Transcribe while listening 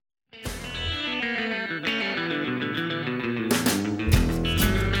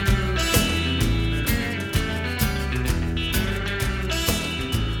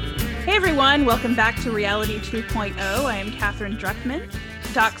everyone. Welcome back to Reality 2.0. I am Catherine Druckman.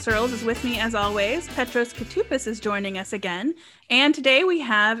 Doc Searles is with me as always. Petros Koutoupis is joining us again. And today we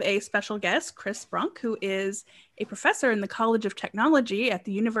have a special guest, Chris Brunk, who is a professor in the College of Technology at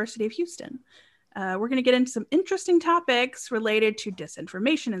the University of Houston. We're going to get into some interesting topics related to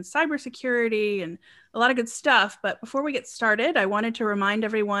disinformation and cybersecurity and a lot of good stuff. But before we get started, I wanted to remind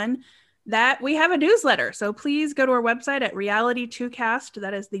everyone that we have a newsletter. So please go to our website at Reality2Cast,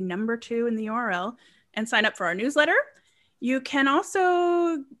 that is the number 2 in the URL, and sign up for our newsletter. You can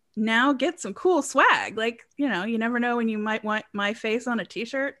also now get some cool swag. Like, you know, you never know when you might want my face on a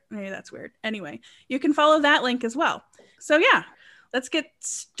t-shirt. Maybe that's weird. Anyway, you can follow that link as well. So yeah, let's get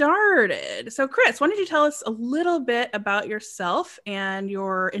started. So Chris, why don't you tell us a little bit about yourself and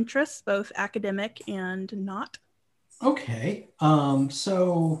your interests, both academic and not? Okay.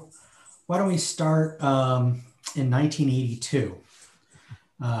 So why don't we start in 1982?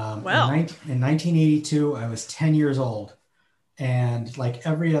 In 1982, I was 10 years old. And like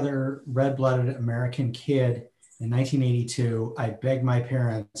every other red-blooded American kid in 1982, I begged my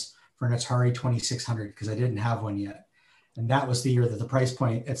parents for an Atari 2600 because I didn't have one yet. And that was the year that the price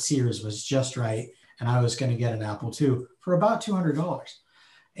point at Sears was just right. And I was going to get an Apple II for about $200.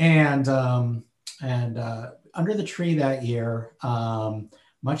 And under the tree that year,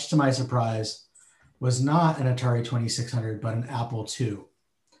 much to my surprise, was not an Atari 2600, but an Apple II.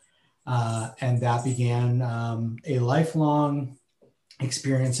 And that began a lifelong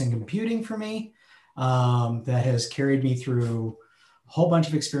experience in computing for me that has carried me through a whole bunch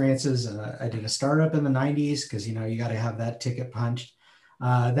of experiences. I did a startup in the 90s because, you know, you got to have that ticket punched.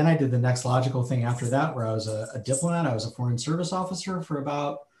 Then I did the next logical thing after that, where I was a diplomat. I was a foreign service officer for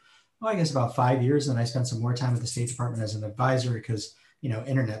about 5 years. And I spent some more time at the State Department as an advisor because, you know,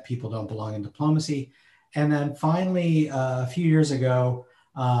 internet people don't belong in diplomacy. And then finally, a few years ago,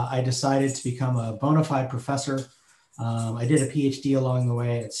 I decided to become a bona fide professor. I did a PhD along the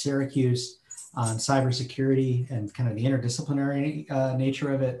way at Syracuse on cybersecurity and kind of the interdisciplinary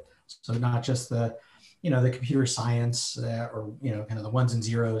nature of it. So not just the computer science or, you know, kind of the ones and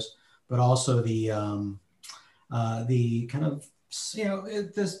zeros, but also the kind of, you know,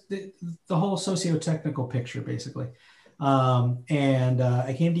 the whole socio-technical picture, basically. And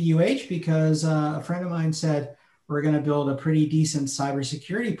I came to UH because a friend of mine said, we're going to build a pretty decent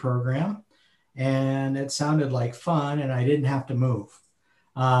cybersecurity program. And it sounded like fun, and I didn't have to move.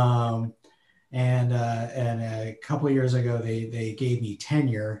 And a couple of years ago, they gave me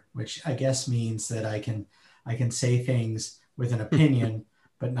tenure, which I guess means that I can say things with an opinion,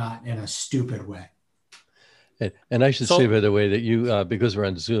 but not in a stupid way. And I should say, by the way, that you, because we're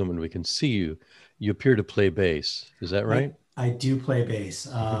on Zoom and we can see you, you appear to play bass. Is that right? I do play bass.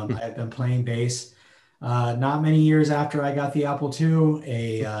 I've been playing bass not many years after I got the Apple II.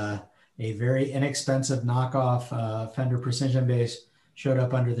 A very inexpensive knockoff Fender Precision bass showed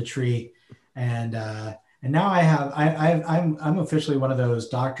up under the tree, and now I'm officially one of those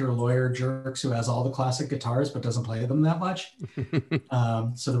doctor lawyer jerks who has all the classic guitars but doesn't play them that much.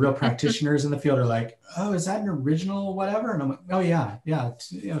 So the real practitioners in the field are like, "Oh, is that an original whatever?" And I'm like, "Oh yeah,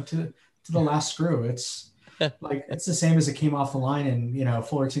 to the last screw. It's like it's the same as it came off the line in, you know,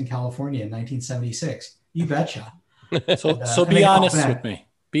 Fullerton, California in 1976. You betcha." So be honest with me.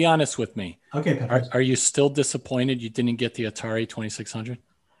 Be honest with me. Okay, Peppers. Are you still disappointed you didn't get the Atari 2600?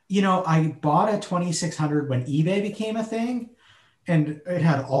 You know, I bought a 2600 when eBay became a thing, and it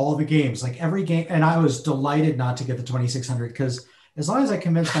had all the games, like every game. And I was delighted not to get the 2600 because as long as I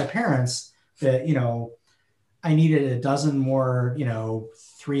convinced my parents that, you know, I needed a dozen more, you know,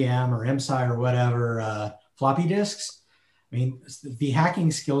 3M or MSI or whatever floppy disks. I mean, the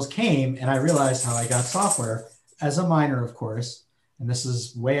hacking skills came, and I realized how I got software as a minor, of course. And this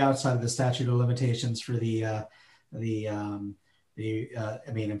is way outside of the statute of limitations for in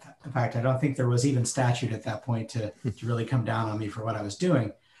fact, I don't think there was even statute at that point to really come down on me for what I was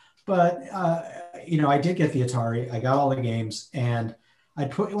doing. But, you know, I did get the Atari. I got all the games, and I'd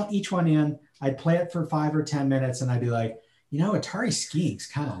put each one in. I'd play it for 5 or 10 minutes, and I'd be like, you know, Atari skiing's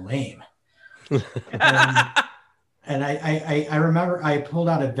kind of lame. And I remember I pulled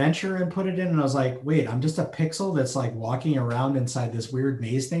out Adventure and put it in, and I was like, wait, I'm just a pixel that's like walking around inside this weird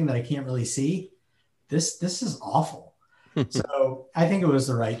maze thing that I can't really see. This is awful. So I think it was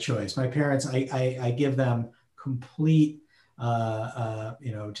the right choice. My parents, I give them complete,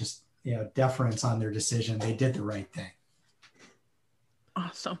 deference on their decision. They did the right thing.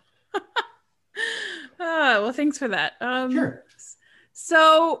 Awesome. Well, thanks for that. Sure.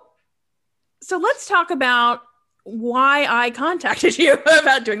 So let's talk about why I contacted you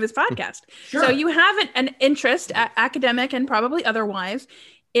about doing this podcast. Sure. So you have an interest, academic and probably otherwise,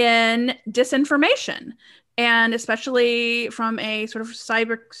 in disinformation, and especially from a sort of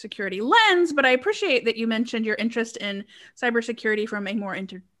cybersecurity lens. But I appreciate that you mentioned your interest in cybersecurity from a more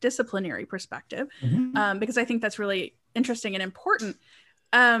interdisciplinary perspective, because I think that's really interesting and important.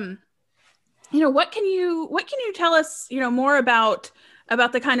 What can you tell us, more about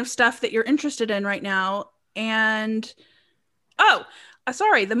the kind of stuff that you're interested in right now? And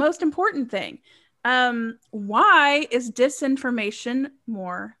sorry, the most important thing. Why is disinformation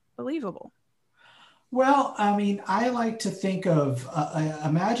more believable? Well, I mean, I like to think of,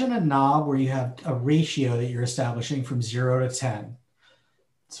 imagine a knob where you have a ratio that you're establishing from 0 to 10.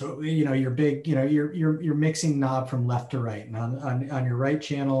 So, your big, you're mixing knob from left to right. And on your right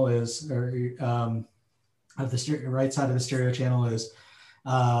channel is, of the right side of the stereo channel is,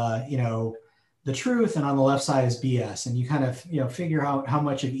 the truth, and on the left side is BS. And you kind of, figure out how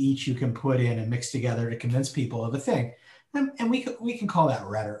much of each you can put in and mix together to convince people of a thing. And we can call that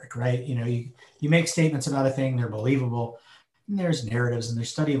rhetoric, right? You make statements about a thing, they're believable, and there's narratives and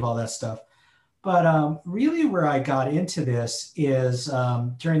there's study of all that stuff. But really where I got into this is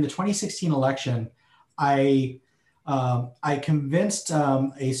during the 2016 election, I convinced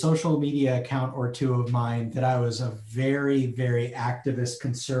a social media account or two of mine that I was a very, very activist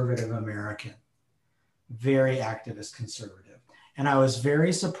conservative American, very activist conservative. And I was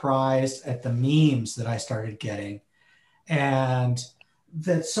very surprised at the memes that I started getting, and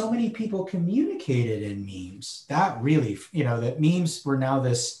that so many people communicated in memes. That really, that memes were now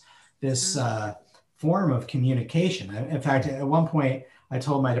this form of communication. In fact, at one point, I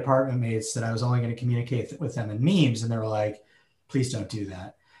told my department mates that I was only going to communicate with them in memes, and they were like, "Please don't do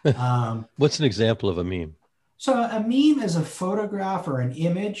that." What's an example of a meme? So a meme is a photograph or an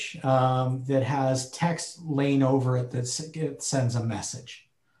image that has text laying over it that sends a message.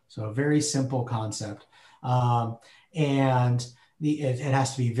 So a very simple concept. And it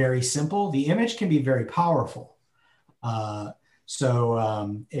has to be very simple. The image can be very powerful.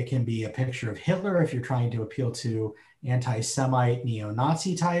 So it can be a picture of Hitler if you're trying to appeal to anti-Semite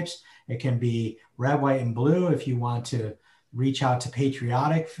neo-Nazi types. It can be red, white, and blue if you want to reach out to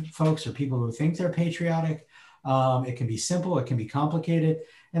patriotic folks or people who think they're patriotic. It can be simple, it can be complicated.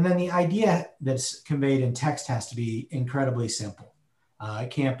 And then the idea that's conveyed in text has to be incredibly simple.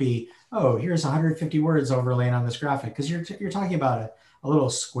 It can't be, oh, here's 150 words overlaying on this graphic, because you're talking about a little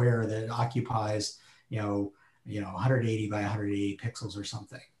square that occupies, 180 by 180 pixels or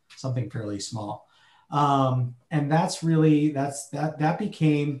something fairly small. And that's really, that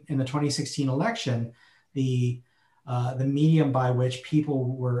became, in the 2016 election, the medium by which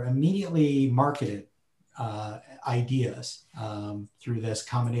people were immediately marketed ideas through this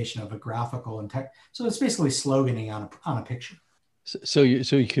combination of a graphical and tech. So it's basically sloganing on a picture. So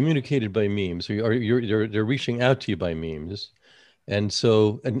you communicated by memes. They're reaching out to you by memes, and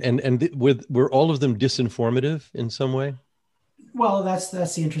so were all of them disinformative in some way? Well, that's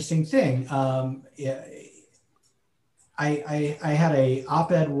the interesting thing. I had a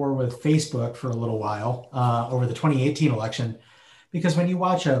op-ed war with Facebook for a little while over the 2018 election, because when you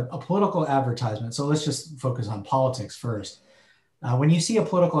watch a political advertisement, so let's just focus on politics first. When you see a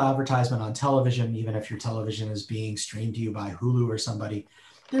political advertisement on television, even if your television is being streamed to you by Hulu or somebody,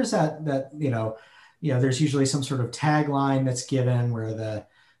 there's that there's usually some sort of tagline that's given where the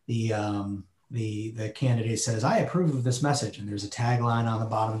candidate says, "I approve of this message," and there's a tagline on the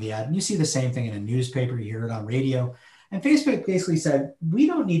bottom of the ad. And you see the same thing in a newspaper, you hear it on radio. And Facebook basically said, "We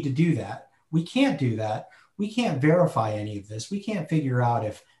don't need to do that. We can't do that. We can't verify any of this. We can't figure out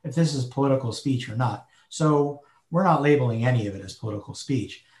if this is political speech or not. So we're not labeling any of it as political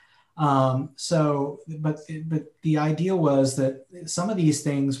speech." But the idea was that some of these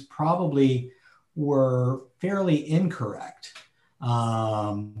things probably were fairly incorrect.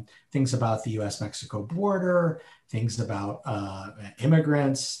 Things about the US-Mexico border, things about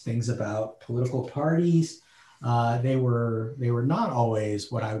immigrants, things about political parties. They were not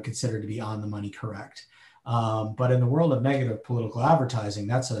always what I would consider to be on the money correct. But in the world of negative political advertising,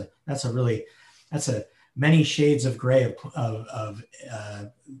 that's a many shades of gray of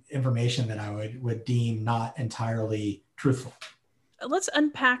information that I would deem not entirely truthful. Let's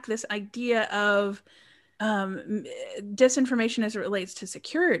unpack this idea of disinformation as it relates to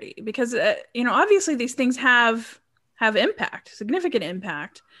security, because obviously these things have impact, significant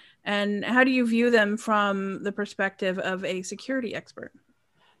impact. And how do you view them from the perspective of a security expert?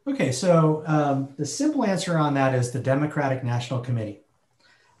 Okay, so the simple answer on that is the Democratic National Committee.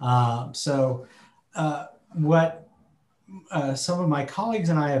 What some of my colleagues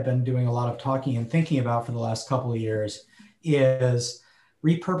and I have been doing a lot of talking and thinking about for the last couple of years is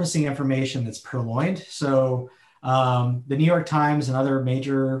repurposing information that's purloined. So The New York Times and other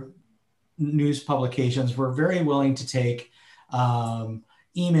major news publications were very willing to take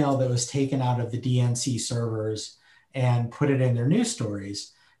email that was taken out of the DNC servers and put it in their news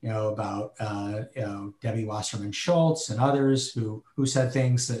stories, about Debbie Wasserman Schultz and others who said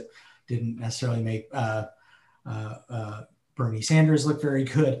things that didn't necessarily make Bernie Sanders look very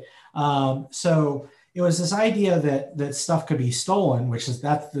good. So it was this idea that stuff could be stolen,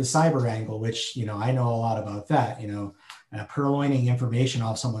 that's the cyber angle, which, I know a lot about that. Purloining information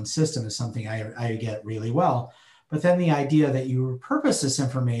off someone's system is something I get really well. But then the idea that you repurpose this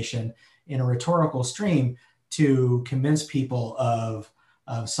information in a rhetorical stream to convince people of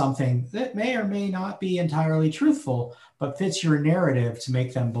something that may or may not be entirely truthful, but fits your narrative to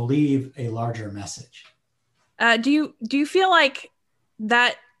make them believe a larger message. Do you feel like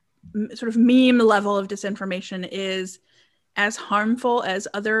that sort of meme level of disinformation is as harmful as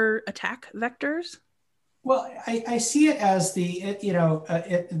other attack vectors? Well, I see it as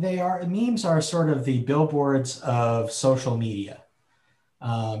memes are sort of the billboards of social media.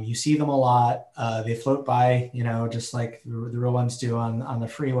 You see them a lot. They float by, just like the real ones do on the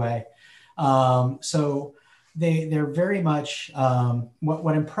freeway. So they're very much,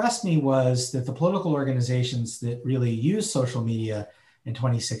 what impressed me was that the political organizations that really used social media in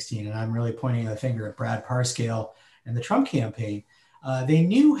 2016, and I'm really pointing the finger at Brad Parscale and the Trump campaign, they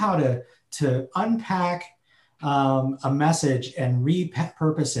knew how to unpack a message and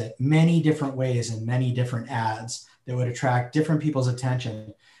repurpose it many different ways in many different ads that would attract different people's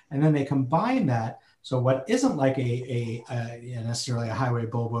attention. And then they combine that. So what isn't like necessarily a highway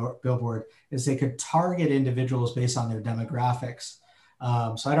billboard is they could target individuals based on their demographics.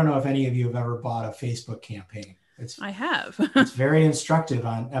 So I don't know if any of you have ever bought a Facebook campaign. I have. It's very instructive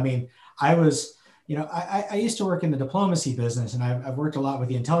I was, I used to work in the diplomacy business, and I've worked a lot with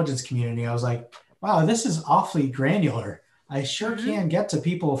the intelligence community. I was like, wow, this is awfully granular. I sure can get to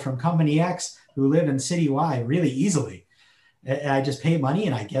people from company X who live in city Y really easily. And I just pay money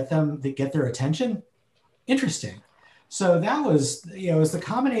and I get their attention. Interesting. So that was, it was the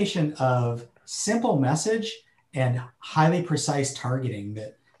combination of simple message and highly precise targeting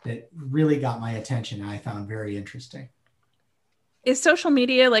that really got my attention and I found very interesting. Is social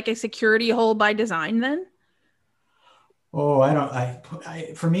media like a security hole by design then? Oh,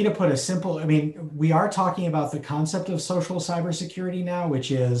 for me to put a simple, we are talking about the concept of social cybersecurity now,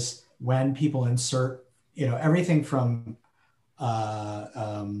 which is when people insert, everything from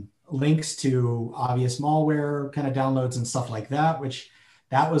links to obvious malware kind of downloads and stuff like that, which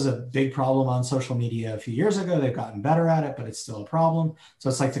that was a big problem on social media a few years ago. They've gotten better at it, but it's still a problem. So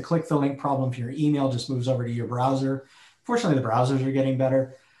it's like the click the link problem for your email just moves over to your browser. Fortunately, the browsers are getting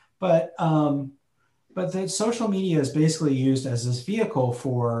better, but the social media is basically used as this vehicle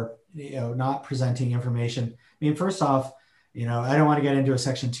for, not presenting information. First off, I don't want to get into a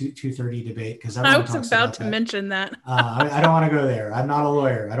Section 230 debate because I was about to mention that. I don't want to go there. I'm not a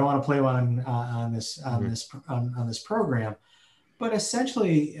lawyer. I don't want to play one on this program. But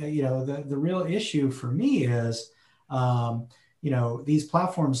essentially, the real issue for me is, these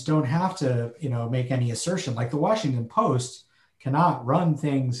platforms don't have to, make any assertion. Like the Washington Post cannot run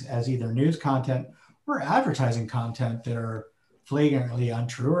things as either news content or advertising content that are flagrantly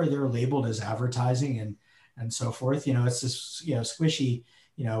untrue, or they're labeled as advertising and so forth. It's this, squishy,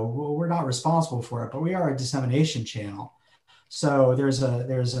 we're not responsible for it, but we are a dissemination channel. So there's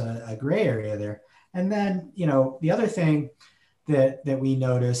a gray area there. And then, the other thing that we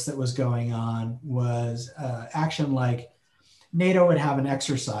noticed that was going on was action like NATO would have an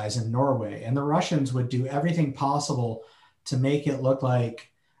exercise in Norway, and the Russians would do everything possible to make it look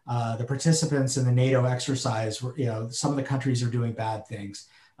like the participants in the NATO exercise were, some of the countries are doing bad things.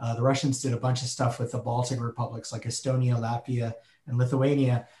 The Russians did a bunch of stuff with the Baltic republics like Estonia, Latvia, and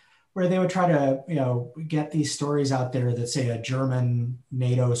Lithuania, where they would try to, get these stories out there that say a German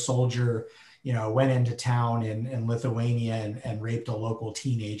NATO soldier, went into town in Lithuania and raped a local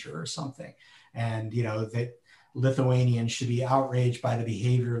teenager or something. And, that Lithuanians should be outraged by the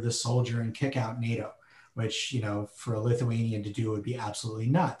behavior of the soldier and kick out NATO, which, for a Lithuanian to do would be absolutely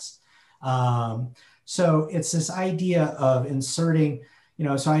nuts. So it's this idea of inserting,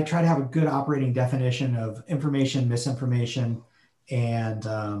 so I try to have a good operating definition of information, misinformation, and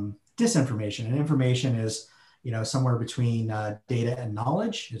disinformation. And information is, somewhere between data and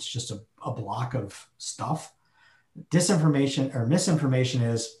knowledge. It's just a block of stuff. Disinformation or misinformation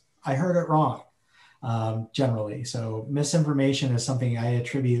is, I heard it wrong, generally. So misinformation is something I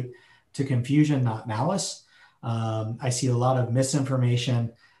attribute to confusion, not malice. I see a lot of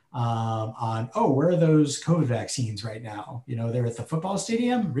misinformation on, where are those COVID vaccines right now? They're at the football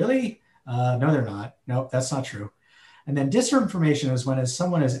stadium? Really? No, they're not. Nope, that's not true. And then disinformation is when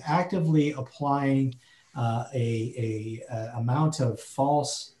someone is actively applying a amount of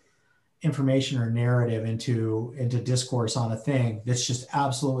false information or narrative into discourse on a thing that's just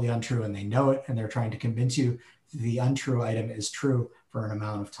absolutely untrue, and they know it, and they're trying to convince you the untrue item is true for an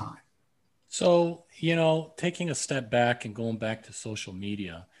amount of time. So, taking a step back and going back to social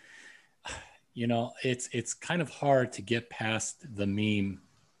media, it's kind of hard to get past the meme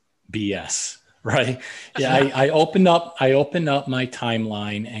BS, right? Yeah, I opened up my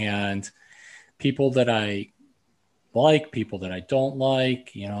timeline, and people that I like, people that I don't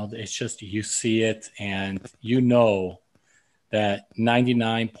like, it's just, you see it and that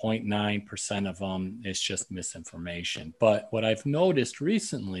 99.9% of them is just misinformation. But what I've noticed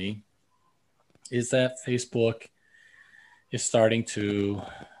recently is that Facebook is starting to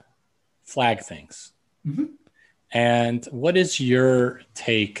flag things. Mm-hmm. And what is your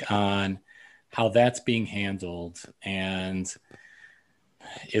take on how that's being handled? And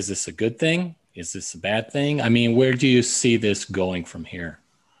is this a good thing? Is this a bad thing? I mean, where do you see this going from here?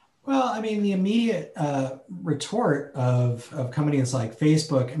 Well, I mean, the immediate retort of companies like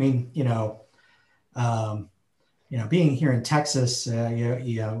Facebook, I mean, being here in Texas,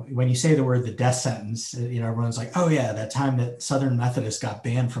 when you say the word the death sentence, everyone's like, oh yeah, that time that Southern Methodists got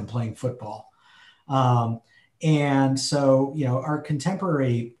banned from playing football. And so, our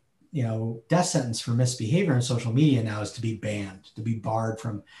contemporary, death sentence for misbehavior in social media now is to be banned, to be barred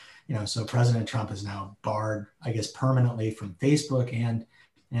from, so President Trump is now barred, I guess, permanently from Facebook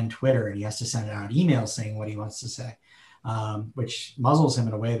and Twitter, and he has to send out emails saying what he wants to say, which muzzles him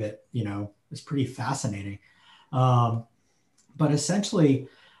in a way that, is pretty fascinating. But essentially,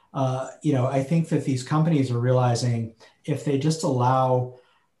 I think that these companies are realizing if they just allow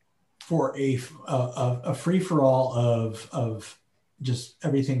for a free-for-all of just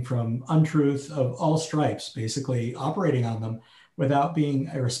everything from untruth of all stripes, basically operating on them without being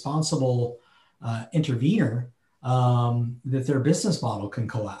a responsible intervener, that their business model can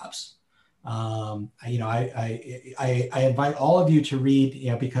collapse. I invite all of you to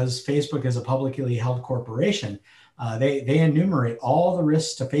read, because Facebook is a publicly held corporation. They enumerate all the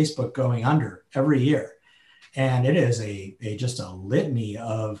risks to Facebook going under every year, and it is just a litany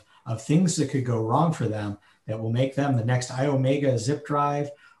of things that could go wrong for them that will make them the next iOmega zip drive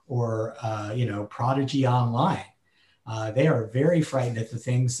or Prodigy Online. They are very frightened at the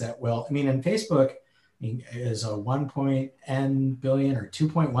things that will. I mean, in Facebook is a 1 billion or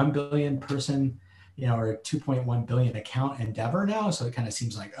 2.1 billion person, or 2.1 billion account endeavor now. So it kind of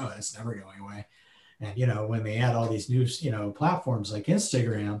seems like, oh, it's never going away. And, when they add all these new, platforms like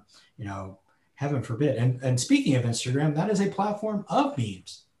Instagram, heaven forbid. And speaking of Instagram, that is a platform of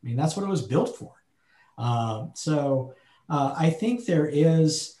memes. I mean, that's what it was built for. So I think there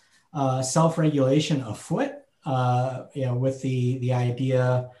is self-regulation afoot, with the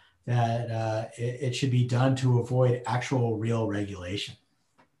idea that it should be done to avoid actual real regulation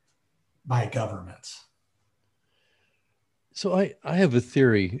by governments. So I have a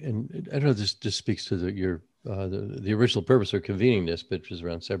theory, and I don't know if this just speaks to the original purpose of convening this, which is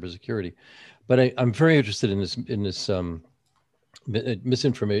around cybersecurity. But I'm very interested in this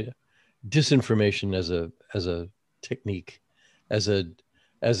disinformation as a technique, as a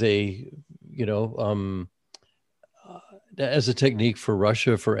technique for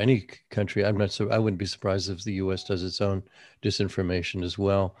Russia, for any country. I wouldn't be surprised if the U.S. does its own disinformation as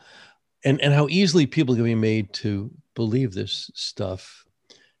well, and how easily people can be made to believe this stuff.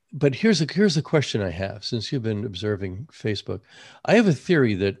 But here's a question I have, since you've been observing Facebook. I have a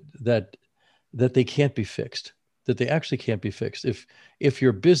theory that they can't be fixed, that they actually can't be fixed. If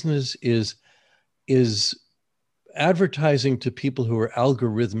your business is advertising to people who are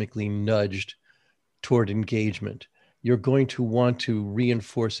algorithmically nudged toward engagement, you're going to want to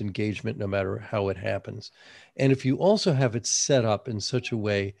reinforce engagement no matter how it happens. And if you also have it set up in such a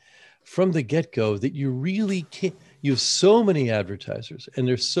way from the get-go that you really can't, you have so many advertisers and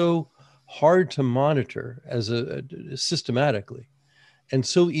they're so hard to monitor systematically and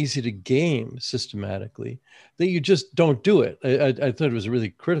so easy to game systematically that you just don't do it. I thought it was a really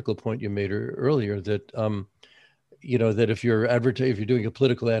critical point you made earlier that, that if you're doing a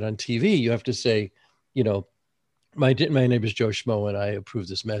political ad on TV, you have to say, my name is Joe Schmo and I approve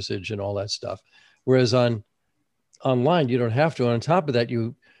this message and all that stuff. Whereas online, you don't have to. And on top of that,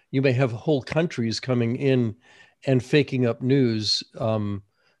 you may have whole countries coming in and faking up news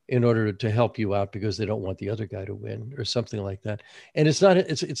in order to help you out because they don't want the other guy to win or something like that. And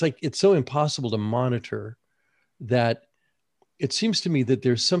it's so impossible to monitor that it seems to me that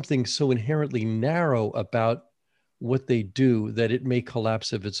there's something so inherently narrow about what they do that it may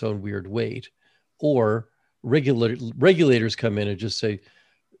collapse of its own weird weight, or regulators come in and just say,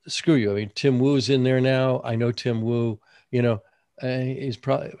 screw you. I mean, Tim Wu's in there now. I know Tim Wu, he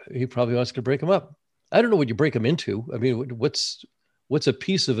probably wants to break him up. I don't know what you break them into. I mean, what's a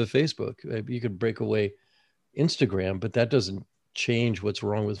piece of a Facebook? You could break away Instagram, but that doesn't change what's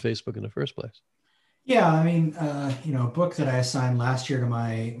wrong with Facebook in the first place. Yeah, I mean, a book that I assigned last year to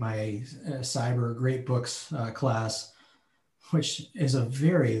my cyber great books class, which is a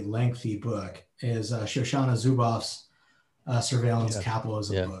very lengthy book, is Shoshana Zuboff's Surveillance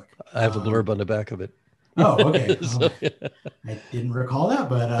Capitalism book. I have a blurb on the back of it. Oh, okay. I didn't recall that,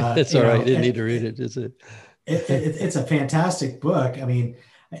 but it's all right. You didn't need to read it, is it? It's a fantastic book. I mean,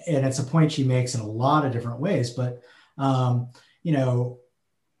 and it's a point she makes in a lot of different ways, but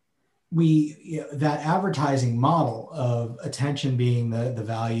that advertising model of attention being the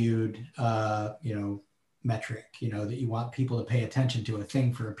valued metric, that you want people to pay attention to a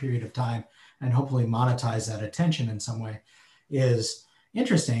thing for a period of time and hopefully monetize that attention in some way, is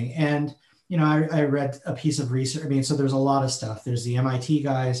interesting. And I read a piece of research. I mean, so there's a lot of stuff. There's the MIT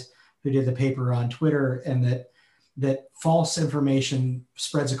guys who did the paper on Twitter, and that false information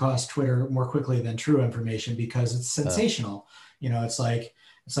spreads across Twitter more quickly than true information because it's sensational. It's like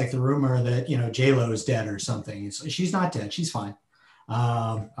the rumor that J-Lo is dead or something. She's not dead. She's fine.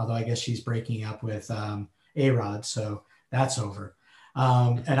 Although I guess she's breaking up with A-Rod, so that's over.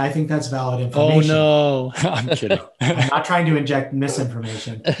 And I think that's valid information. Oh no, I'm kidding. I'm not trying to inject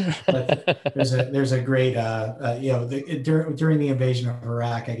misinformation, but there's a great, during the invasion of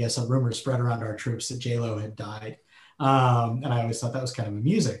Iraq, I guess a rumor spread around our troops that J-Lo had died. And I always thought that was kind of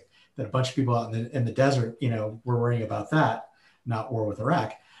amusing that a bunch of people out in the desert, were worrying about that, not war with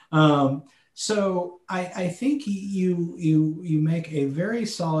Iraq. So I think you make a very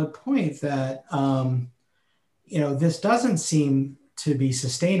solid point that, this doesn't seem to be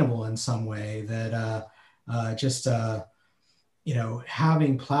sustainable in some way, that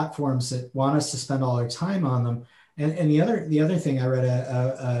having platforms that want us to spend all our time on them. And the other thing, I read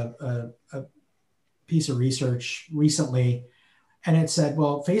a piece of research recently, and it said,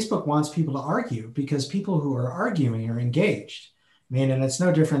 well, Facebook wants people to argue because people who are arguing are engaged. I mean, and it's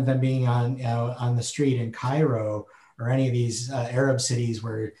no different than being on the street in Cairo or any of these Arab cities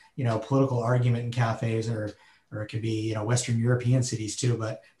where, political argument in cafes, or it could be, Western European cities too,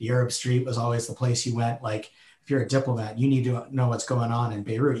 but the Arab street was always the place you went. Like, if you're a diplomat, you need to know what's going on in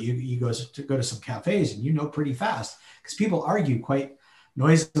Beirut. You go to some cafes and pretty fast because people argue quite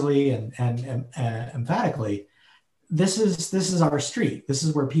noisily and emphatically. This is our street. This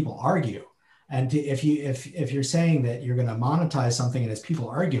is where people argue. And if you're saying that you're going to monetize something and it's people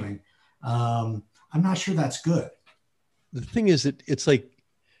arguing, I'm not sure that's good. The thing is that it's like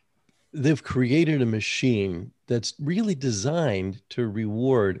they've created a machine that's really designed to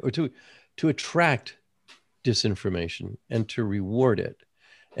reward or to attract disinformation and to reward it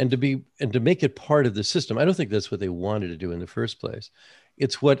and to make it part of the system. I don't think that's what they wanted to do in the first place.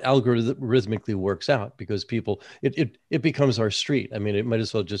 It's what algorithmically works out because people, it becomes our street. I mean, it might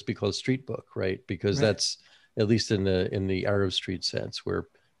as well just be called Street Book, right? Because that's, at least in the Arab street sense, where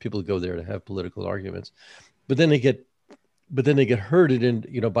people go there to have political arguments. But then they get herded in,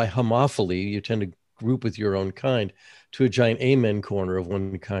 by homophily. You tend to group with your own kind to a giant amen corner of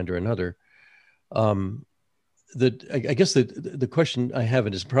one kind or another. I guess the question I have,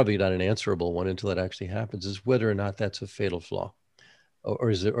 and is probably not an answerable one until it actually happens, is whether or not that's a fatal flaw.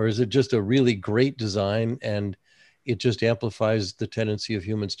 Or is it just a really great design and it just amplifies the tendency of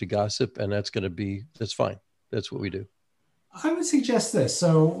humans to gossip, and that's fine. That's what we do. I would suggest this.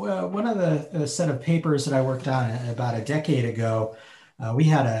 So one of the set of papers that I worked on about a decade ago, we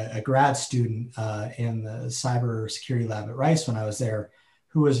had a grad student in the cybersecurity lab at Rice when I was there,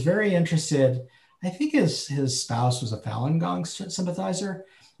 who was very interested. I think his spouse was a Falun Gong sympathizer,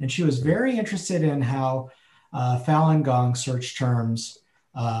 and she was very interested in how Falun Gong search terms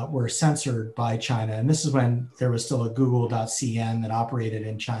were censored by China. And this is when there was still a Google.cn that operated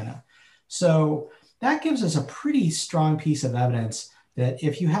in China. So that gives us a pretty strong piece of evidence that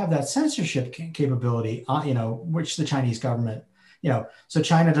if you have that censorship capability, which the Chinese government, so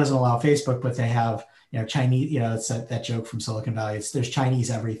China doesn't allow Facebook, but they have, Chinese, it's that joke from Silicon Valley. There's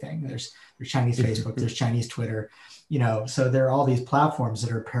Chinese everything. There's Chinese Facebook, there's Chinese Twitter, so there are all these platforms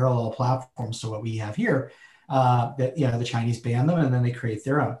that are parallel platforms to what we have here. That the Chinese ban them and then they create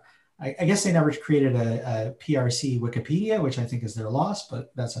their own. I guess they never created a PRC Wikipedia, which I think is their loss,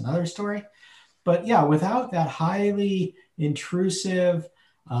 but that's another story. But yeah, without that highly intrusive,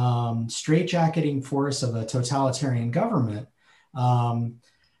 straitjacketing force of a totalitarian government,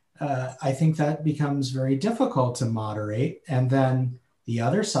 I think that becomes very difficult to moderate. And then the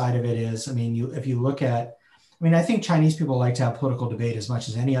other side of it is, I mean, if you look at, I mean, I think Chinese people like to have political debate as much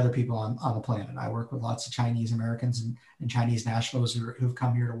as any other people on the planet. I work with lots of Chinese Americans and Chinese nationals who've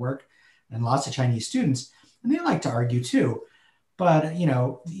come here to work, and lots of Chinese students, and they like to argue too. But, you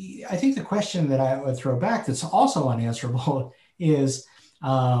know, I think the question that I would throw back that's also unanswerable is,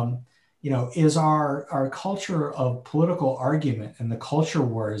 you know, is our culture of political argument and the culture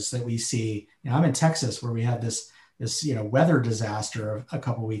wars that we see. You know, I'm in Texas where we had this you know, weather disaster a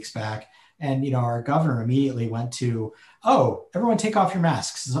couple of weeks back, and you know, our governor immediately went to, oh, everyone take off your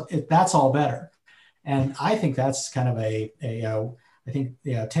masks. That's all better. And I think that's kind of I think,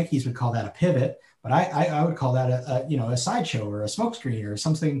 you know, techies would call that a pivot, but I would call that a sideshow or a smokescreen or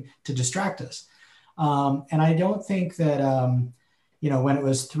something to distract us. And I don't think that, you know, when it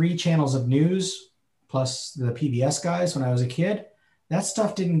was 3 channels of news plus the PBS guys when I was a kid, that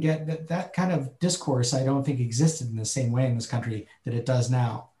stuff didn't get that kind of discourse. I don't think existed in the same way in this country that it does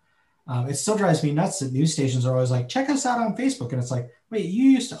now. It still drives me nuts that news stations are always like, check us out on Facebook. And it's like, wait, you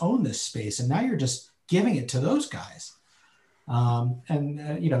used to own this space and now you're just giving it to those guys. You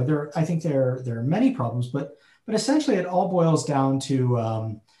know, I think there are many problems, but essentially it all boils down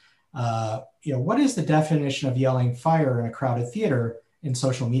to, you know, what is the definition of yelling fire in a crowded theater in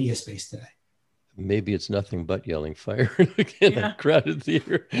social media space today? Maybe it's nothing but yelling fire in a crowded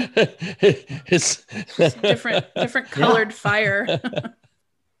theater. It's different colored fire.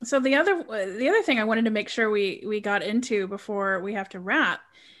 So the other thing I wanted to make sure we got into before we have to wrap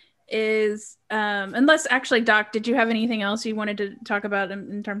is, unless actually, Doc, did you have anything else you wanted to talk about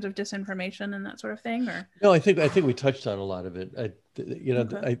in terms of disinformation and that sort of thing? Or no, I think we touched on a lot of it.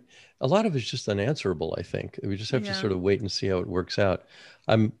 A lot of it's just unanswerable. I think we just have to sort of wait and see how it works out.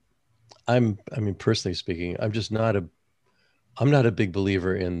 I mean, personally speaking, I'm not a big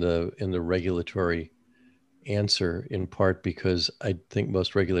believer in the regulatory answer, in part because I think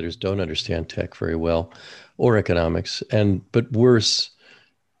most regulators don't understand tech very well or economics. But worse,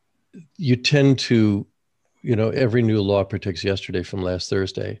 you tend to, you know, every new law predicts yesterday from last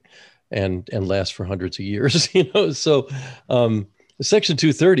Thursday and lasts for hundreds of years, you know? So Section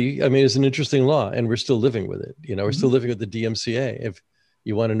 230, I mean, is an interesting law and we're still living with it. You know, we're still living with the DMCA. If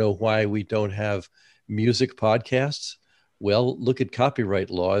you want to know why we don't have music podcasts, well, look at copyright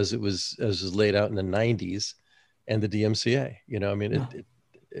law as was laid out in the 90s and the DMCA. You know, I mean,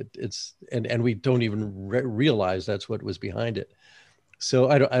 it's we don't even realize that's what was behind it. So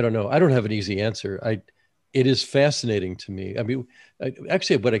I don't know. I don't have an easy answer. It is fascinating to me. I mean,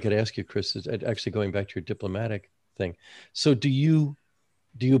 actually, what I could ask you, Chris, is actually going back to your diplomatic thing. So do you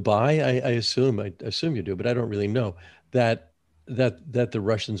buy? I assume you do, but I don't really know that the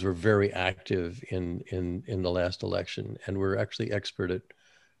Russians were very active in the last election and were actually expert at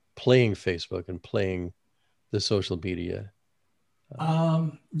playing Facebook and playing the social media.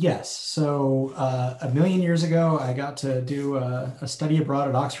 Yes. So 1 million years ago, I got to do a study abroad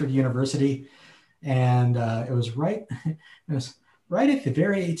at Oxford University, and it was right at the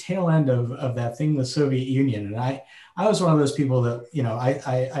very tail end of that thing, the Soviet Union. And I was one of those people that, you know,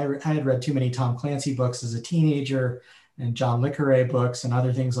 I had read too many Tom Clancy books as a teenager and John le Carré books and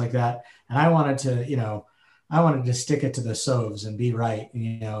other things like that. And I wanted to stick it to the Sovs and be right,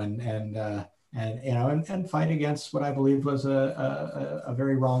 you know, and fight against what I believed was a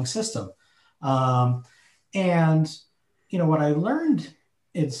very wrong system. And, you know, what I learned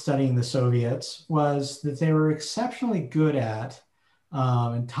in studying the Soviets was that they were exceptionally good at,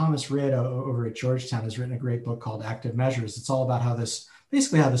 and Thomas Rid over at Georgetown has written a great book called Active Measures. It's all about how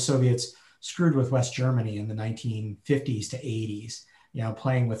the Soviets screwed with West Germany in the 1950s to 80s, you know,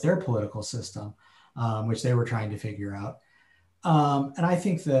 playing with their political system, which they were trying to figure out. And I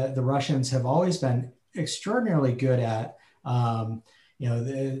think the Russians have always been extraordinarily good at,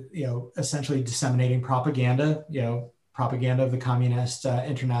 essentially disseminating propaganda, propaganda of the Communist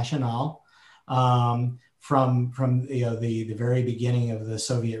International from the very beginning of the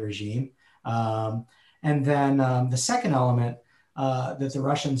Soviet regime. And then the second element that the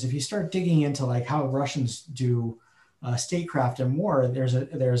Russians, if you start digging into like how Russians do statecraft and war, there's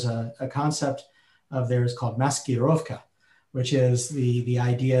a concept of theirs called maskirovka, which is the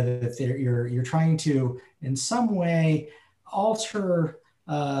idea that you're trying to in some way alter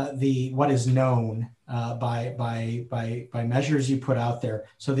what is known by measures you put out there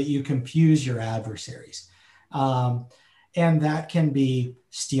so that you confuse your adversaries. And that can be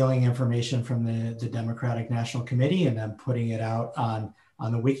stealing information from the Democratic National Committee and then putting it out on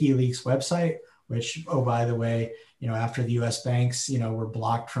the WikiLeaks website, which, oh, by the way, after the US banks, were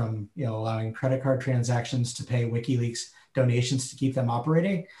blocked from, allowing credit card transactions to pay WikiLeaks donations to keep them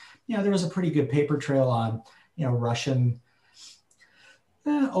operating. There was a pretty good paper trail on, Russian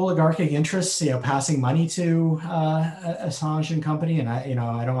oligarchic interests, passing money to Assange and company. And I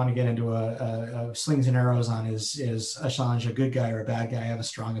don't want to get into a slings and arrows on is Assange a good guy or a bad guy. I have a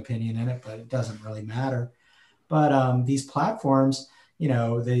strong opinion in it, but it doesn't really matter. But these platforms,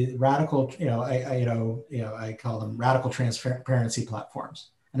 the radical, I call them radical transparency platforms.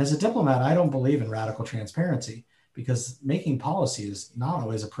 And as a diplomat, I don't believe in radical transparency because making policy is not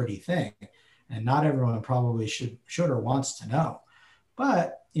always a pretty thing. And not everyone probably should or wants to know.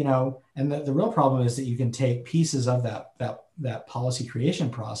 But, and the real problem is that you can take pieces of that policy creation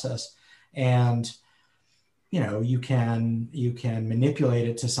process and, you can manipulate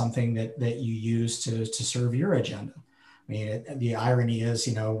it to something that you use to serve your agenda. I mean, the irony is,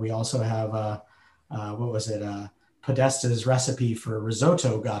 we also have, Podesta's recipe for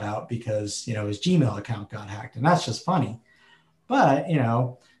risotto got out because, his Gmail account got hacked. And that's just funny. But,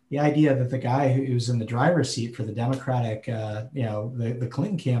 the idea that the guy who's in the driver's seat for the Democratic, the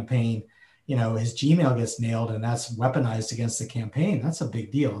Clinton campaign, his Gmail gets nailed and that's weaponized against the campaign, that's a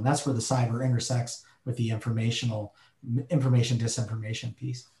big deal. And that's where the cyber intersects with the information disinformation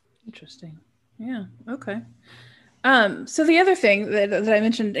piece. Interesting. Yeah. Okay. So the other thing that I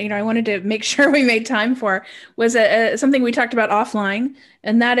mentioned, I wanted to make sure we made time for was something we talked about offline,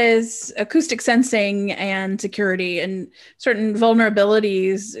 and that is acoustic sensing and security and certain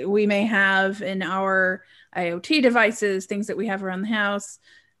vulnerabilities we may have in our IoT devices, things that we have around the house,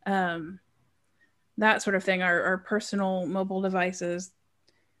 that sort of thing, our personal mobile devices,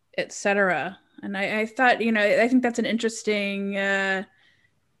 etc. And I thought, I think that's an interesting, it's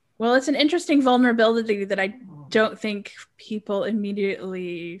an interesting vulnerability that I don't think people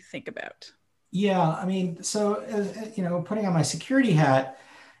immediately think about. Yeah, I mean, so, putting on my security hat,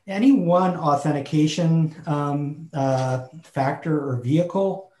 any one authentication factor or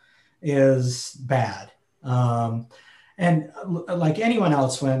vehicle is bad. And like anyone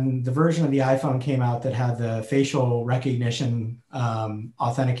else, when the version of the iPhone came out that had the facial recognition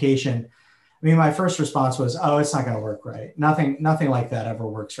authentication, I mean, my first response was, "Oh, it's not going to work right. Nothing like that ever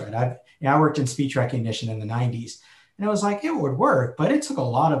works right." I worked in speech recognition in the '90s, and it was like it would work, but it took a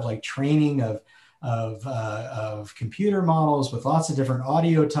lot of like training of computer models with lots of different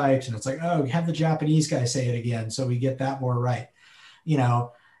audio types, and it's like, oh, have the Japanese guy say it again, so we get that more right,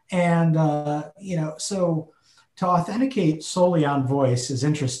 And so to authenticate solely on voice is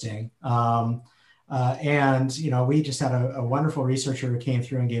interesting. And we just had a wonderful researcher who came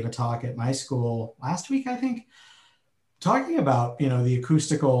through and gave a talk at my school last week, I think, talking about, the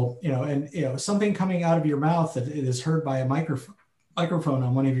acoustical, and, something coming out of your mouth that is heard by a microphone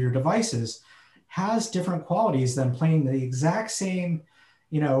on one of your devices has different qualities than playing the exact same,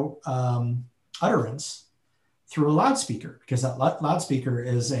 utterance through a loudspeaker, because that loudspeaker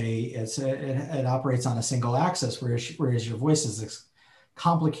it operates on a single axis, whereas your voice is this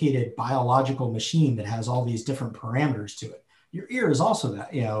complicated biological machine that has all these different parameters to it. Your ear is also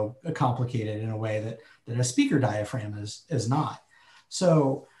that, complicated in a way that a speaker diaphragm is not.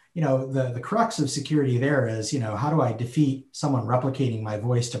 So, the crux of security there is, how do I defeat someone replicating my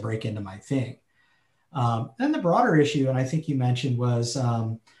voice to break into my thing? Then the broader issue, and I think you mentioned, was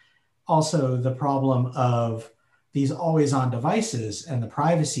also the problem of these always on devices and the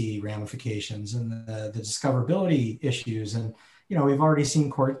privacy ramifications and the discoverability issues. And, we've already seen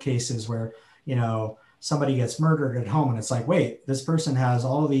court cases where, somebody gets murdered at home and it's like, wait, this person has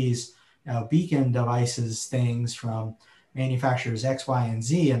all these beacon devices, things from manufacturers X, Y, and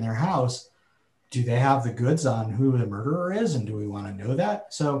Z in their house. Do they have the goods on who the murderer is? And do we want to know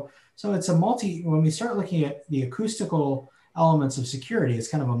that? So it's when we start looking at the acoustical elements of security, it's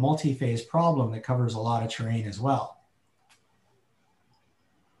kind of a multi-phase problem that covers a lot of terrain as well.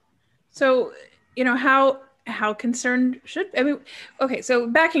 So, how concerned okay, so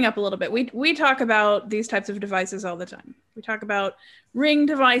backing up a little bit, we talk about these types of devices all the time. We talk about Ring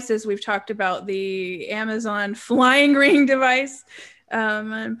devices. We've talked about the Amazon flying Ring device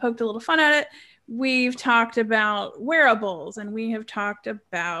and poked a little fun at it. We've talked about wearables, and we have talked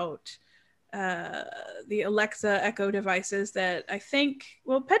about the Alexa Echo devices that I think,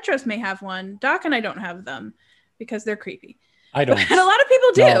 Petros may have one. Doc and I don't have them because they're creepy. I don't. But a lot of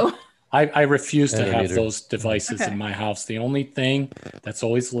people do. No. I refuse to have those devices in my house. The only thing that's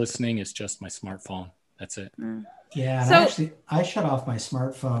always listening is just my smartphone. That's it. Yeah, and actually, I shut off my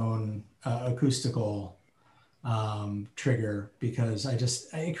smartphone acoustical trigger because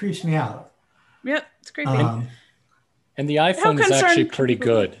it creeps me out. Yep, it's creepy. And the iPhone is actually pretty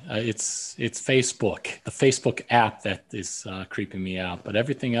good. It's Facebook, the Facebook app that is creeping me out. But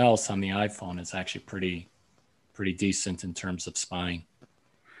everything else on the iPhone is actually pretty pretty decent in terms of spying.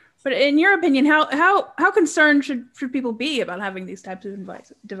 But in your opinion, how concerned should people be about having these types of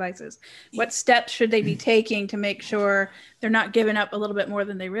devices? What steps should they be taking to make sure they're not giving up a little bit more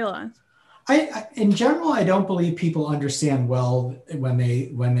than they realize? In general, I don't believe people understand well when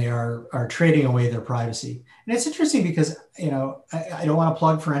they are trading away their privacy. And it's interesting because, I don't want to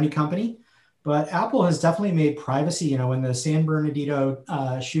plug for any company, but Apple has definitely made privacy, when the San Bernardino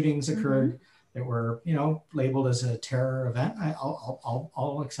shootings occurred, that were, labeled as a terror event.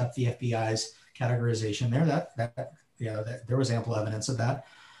 I'll accept the FBI's categorization there. That there was ample evidence of that.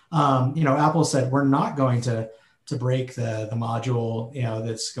 Apple said, we're not going to break the module,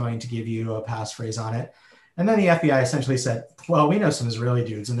 that's going to give you a passphrase on it. And then the FBI essentially said, well, we know some Israeli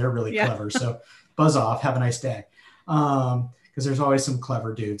dudes and they're really clever. So buzz off, have a nice day. Because there's always some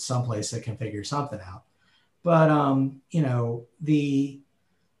clever dudes someplace that can figure something out. But,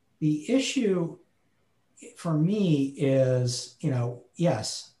 the issue for me is,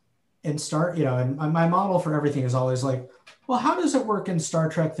 yes, and and my model for everything is always like, well, how does it work in Star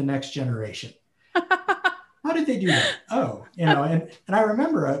Trek: The Next Generation? How did they do that? Oh, and I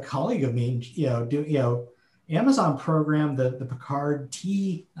remember a colleague of mine, Amazon programmed the Picard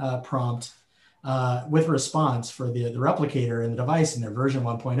T prompt with response for the replicator and the device in their version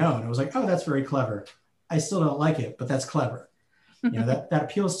 1.0. And it was like, oh, that's very clever. I still don't like it, but that's clever. That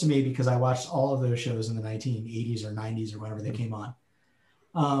appeals to me because I watched all of those shows in the 1980s or 90s or whenever they came on.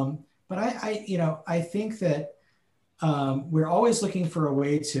 But I think that we're always looking for a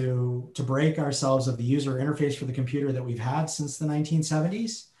way to break ourselves of the user interface for the computer that we've had since the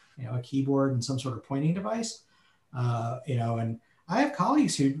 1970s, a keyboard and some sort of pointing device, and I have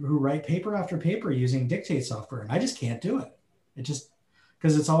colleagues who write paper after paper using dictate software, and I just can't do it. It just,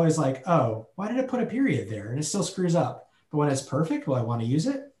 because it's always like, oh, why did it put a period there? And it still screws up. But when it's perfect, will I want to use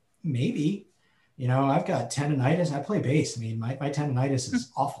it? Maybe. I've got tendonitis. I play bass. I mean, my tendonitis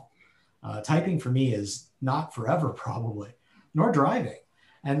is awful. Typing for me is not forever, probably, nor driving.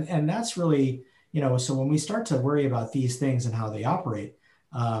 And that's really, so when we start to worry about these things and how they operate,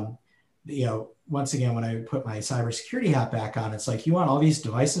 once again, when I put my cybersecurity hat back on, it's like, you want all these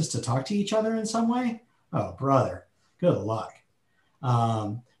devices to talk to each other in some way? Oh, brother, good luck.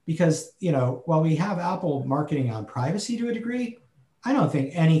 Because, while we have Apple marketing on privacy to a degree, I don't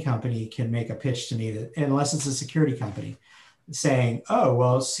think any company can make a pitch to me that, unless it's a security company, saying, oh,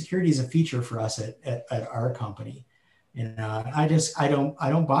 well, security is a feature for us at our company. I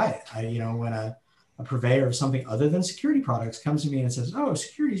don't buy it. When a purveyor of something other than security products comes to me and says, oh,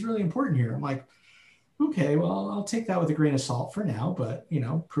 security is really important here, I'm like, okay, well, I'll take that with a grain of salt for now, but,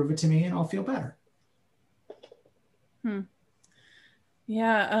 prove it to me and I'll feel better.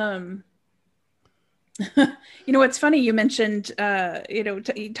 Yeah. It's funny you mentioned,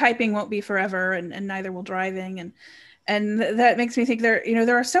 typing won't be forever and neither will driving. And that makes me think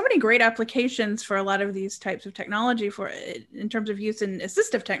there are so many great applications for a lot of these types of technology in terms of use in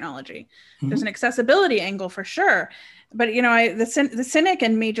assistive technology. Mm-hmm. There's an accessibility angle for sure. But, the cynic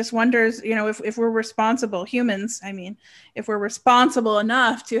in me just wonders, if we're responsible humans, if we're responsible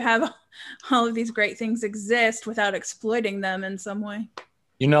enough to have all of these great things exist without exploiting them in some way.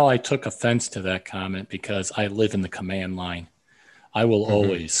 I took offense to that comment because I live in the command line. I will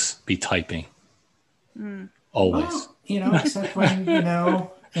always be typing. Always. Well, except when,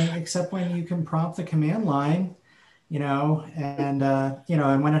 except when you can prompt the command line, and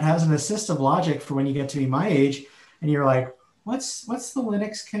when it has an assistive logic for when you get to be my age and you're like, what's the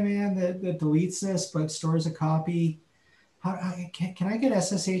Linux command that deletes this but stores a copy? Can I get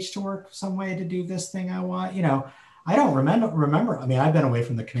SSH to work some way to do this thing I want? I don't remember. I've been away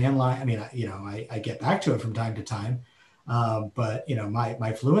from the command line. I get back to it from time to time. But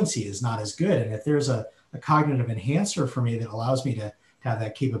my fluency is not as good. And if there's a cognitive enhancer for me that allows me to have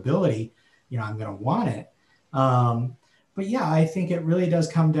that capability, I'm going to want it. But yeah, I think it really does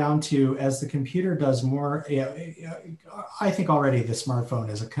come down to, as the computer does more, I think already the smartphone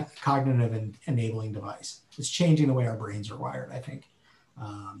is a cognitive and enabling device. It's changing the way our brains are wired, I think.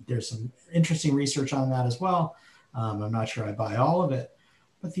 There's some interesting research on that as well. I'm not sure I buy all of it,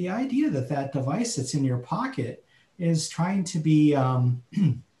 but the idea that device that's in your pocket is trying to be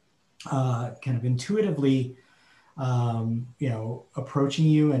kind of intuitively, approaching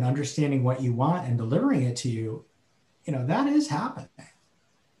you and understanding what you want and delivering it to you, that is happening.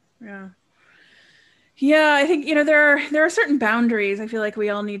 Yeah. Yeah, I think, there are certain boundaries I feel like we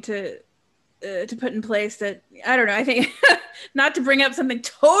all need to put in place that, I don't know, I think not to bring up something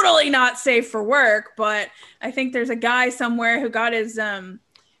totally not safe for work, but I think there's a guy somewhere who got his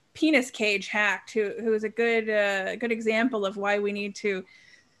penis cage hacked, who is a good example of why we need to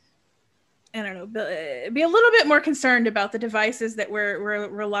I don't know, be a little bit more concerned about the devices that we're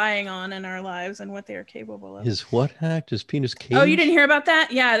relying on in our lives and what they are capable of. His what hacked? His penis cage? Oh, you didn't hear about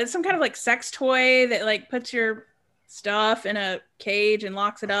that? Yeah, it's some kind of like sex toy that like puts your stuff in a cage and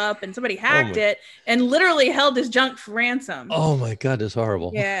locks it up, and somebody hacked it and literally held his junk for ransom. Oh my God, that's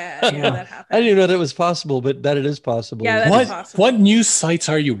horrible. Yeah, that happened. I didn't even know that was possible, but that it is possible. Yeah, that is possible. What news sites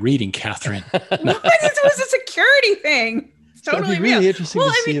are you reading, Catherine? It was a security thing. It's totally It'd be really interesting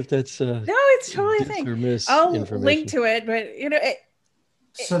to see if that's no, it's totally a thing. I'll link to it, but you know.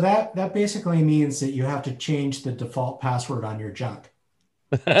 So that basically means that you have to change the default password on your junk.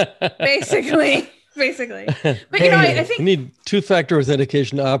 Basically. But you know, I think you need two-factor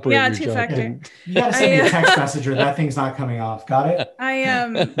authentication to operate. Yeah, two-factor. You gotta send me a text message or that thing's not coming off. Got it?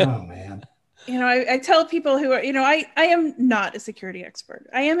 Oh man. You know, I tell people who are, you know, I am not a security expert.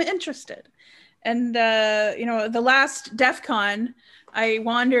 I am interested. And you know, the last DEF CON, I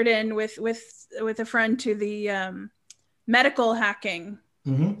wandered in with a friend to the medical hacking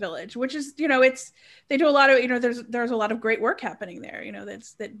village, which is, you know, they do a lot of, you know, there's a lot of great work happening there, you know,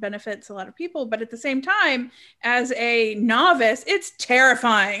 that benefits a lot of people. But at the same time, as a novice, it's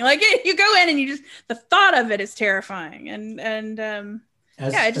terrifying. Like you go in and the thought of it is terrifying. And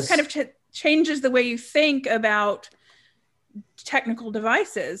it just kind of changes the way you think about technical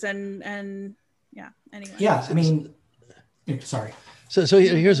devices and yeah, anyway. Yeah, I mean, sorry. So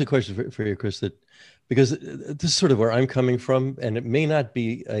here's a question for you, Chris, that because this is sort of where I'm coming from, and it may not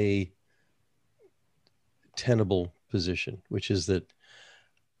be a tenable position, which is that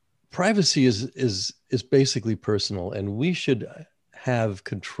privacy is basically personal, and we should have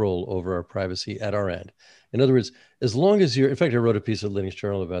control over our privacy at our end. In other words, as long as in fact, I wrote a piece of Linux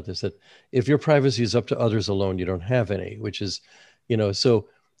Journal about this, that if your privacy is up to others alone, you don't have any, which is, you know, so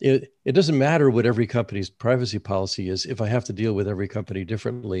it doesn't matter what every company's privacy policy is if I have to deal with every company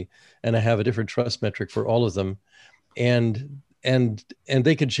differently and I have a different trust metric for all of them, and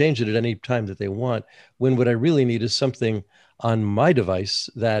they can change it at any time that they want, when what I really need is something on my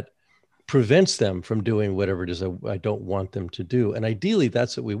device that prevents them from doing whatever it is I don't want them to do. And ideally,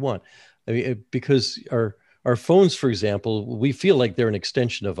 that's what we want. I mean, because our phones, for example, we feel like they're an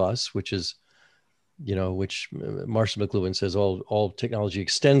extension of us, which is, you know, which Marshall McLuhan says all technology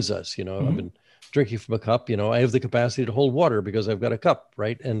extends us. You know, I've been drinking from a cup, you know, I have the capacity to hold water because I've got a cup,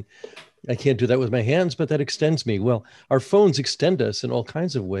 right? And I can't do that with my hands, but that extends me. Well, our phones extend us in all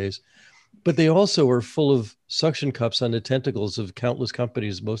kinds of ways, but they also are full of suction cups on the tentacles of countless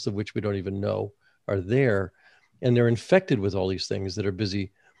companies, most of which we don't even know are there. And they're infected with all these things that are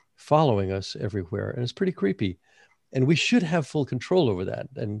busy following us everywhere. And it's pretty creepy. And we should have full control over that.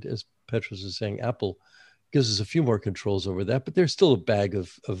 And as Petros is saying, Apple gives us a few more controls over that, but there's still a bag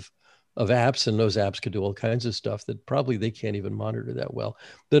of apps, and those apps can do all kinds of stuff that probably they can't even monitor that well.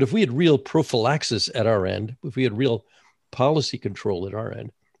 But if we had real prophylaxis at our end, if we had real policy control at our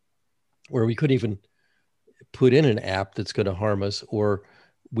end, where we couldn't even put in an app that's going to harm us, or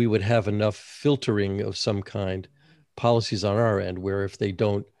we would have enough filtering of some kind, policies on our end, where if they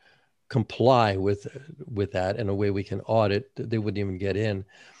don't comply with that in a way we can audit, they wouldn't even get in.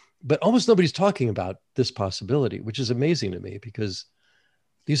 But almost nobody's talking about this possibility, which is amazing to me, because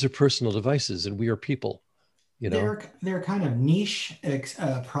these are personal devices and we are people, you know. They're kind of niche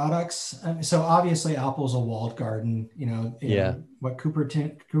products. So obviously Apple's a walled garden, you know, what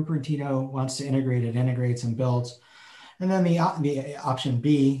Cupertino wants to integrate, it integrates and builds. And then the option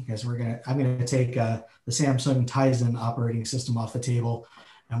B, because I'm going to take the Samsung Tizen operating system off the table,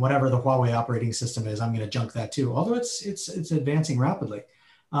 and whatever the Huawei operating system is, I'm going to junk that too. Although it's advancing rapidly.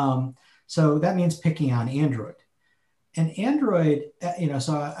 So that means picking on Android. And Android, you know,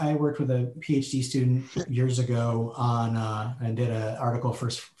 so I worked with a PhD student years ago on and did an article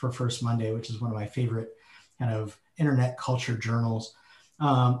for First Monday, which is one of my favorite kind of internet culture journals,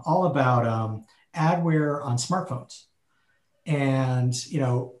 all about adware on smartphones. And, you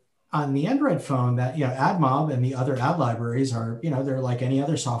know, on the Android phone, that, you know, AdMob and the other ad libraries are, you know, they're like any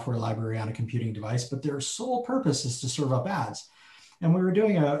other software library on a computing device, but their sole purpose is to serve up ads. And we were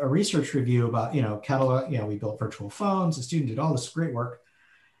doing a research review about, you know, catalog, you know, we built virtual phones, the student did all this great work.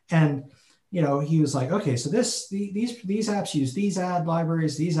 And, you know, he was like, okay, so these apps use these ad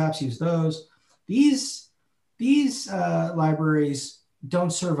libraries, these apps use those. These libraries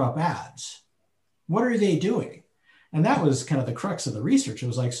don't serve up ads. What are they doing? And that was kind of the crux of the research. It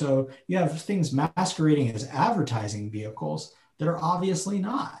was like, so you have things masquerading as advertising vehicles that are obviously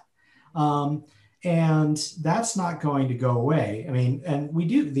not. And that's not going to go away. I mean, and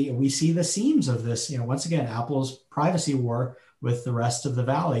we see the seams of this, you know, once again, Apple's privacy war with the rest of the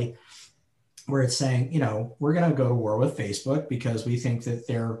Valley. where it's saying, we're going to go to war with Facebook because we think that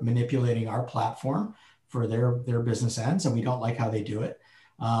they're manipulating our platform for their business ends, and we don't like how they do it.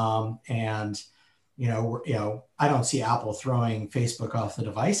 And I don't see Apple throwing Facebook off the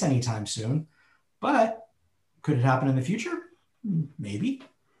device anytime soon, but could it happen in the future? Maybe.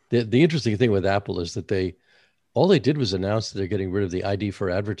 The interesting thing with Apple is that all they did was announce that they're getting rid of the ID for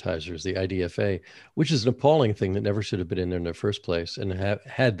advertisers, the IDFA, which is an appalling thing that never should have been in there in the first place. And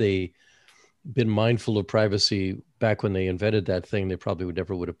had they been mindful of privacy back when they invented that thing, they probably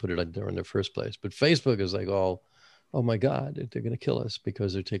never would have put it in there in the first place. But Facebook is like, oh my God, they're going to kill us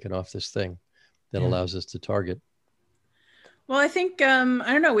because they're taking off this thing that allows us to target. Well, I think, I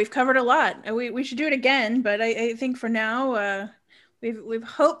don't know, we've covered a lot. We should do it again, but I think for now, we've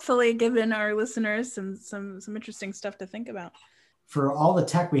hopefully given our listeners some interesting stuff to think about. For all the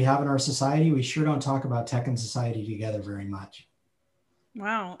tech we have in our society, we sure don't talk about tech and society together very much.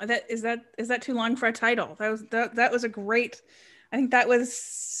 Wow, is that too long for a title? That was a great. I think that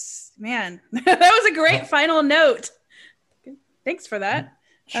was that was a great final note. Thanks for that.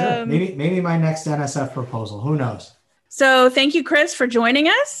 Sure, maybe my next NSF proposal. Who knows? So thank you, Chris, for joining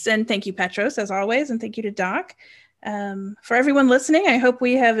us, and thank you, Petros, as always, and thank you to Doc. For everyone listening, I hope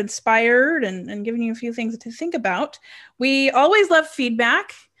we have inspired and given you a few things to think about. We always love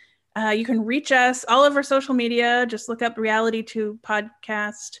feedback. You can reach us all over social media. Just look up Reality 2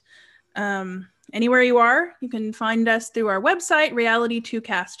 Podcast. Anywhere you are, you can find us through our website,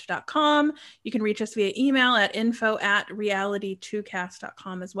 reality2cast.com. You can reach us via email at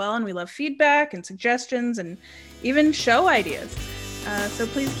info@reality2cast.com as well. And we love feedback and suggestions and even show ideas. So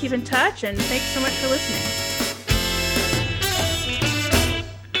please keep in touch, and thanks so much for listening.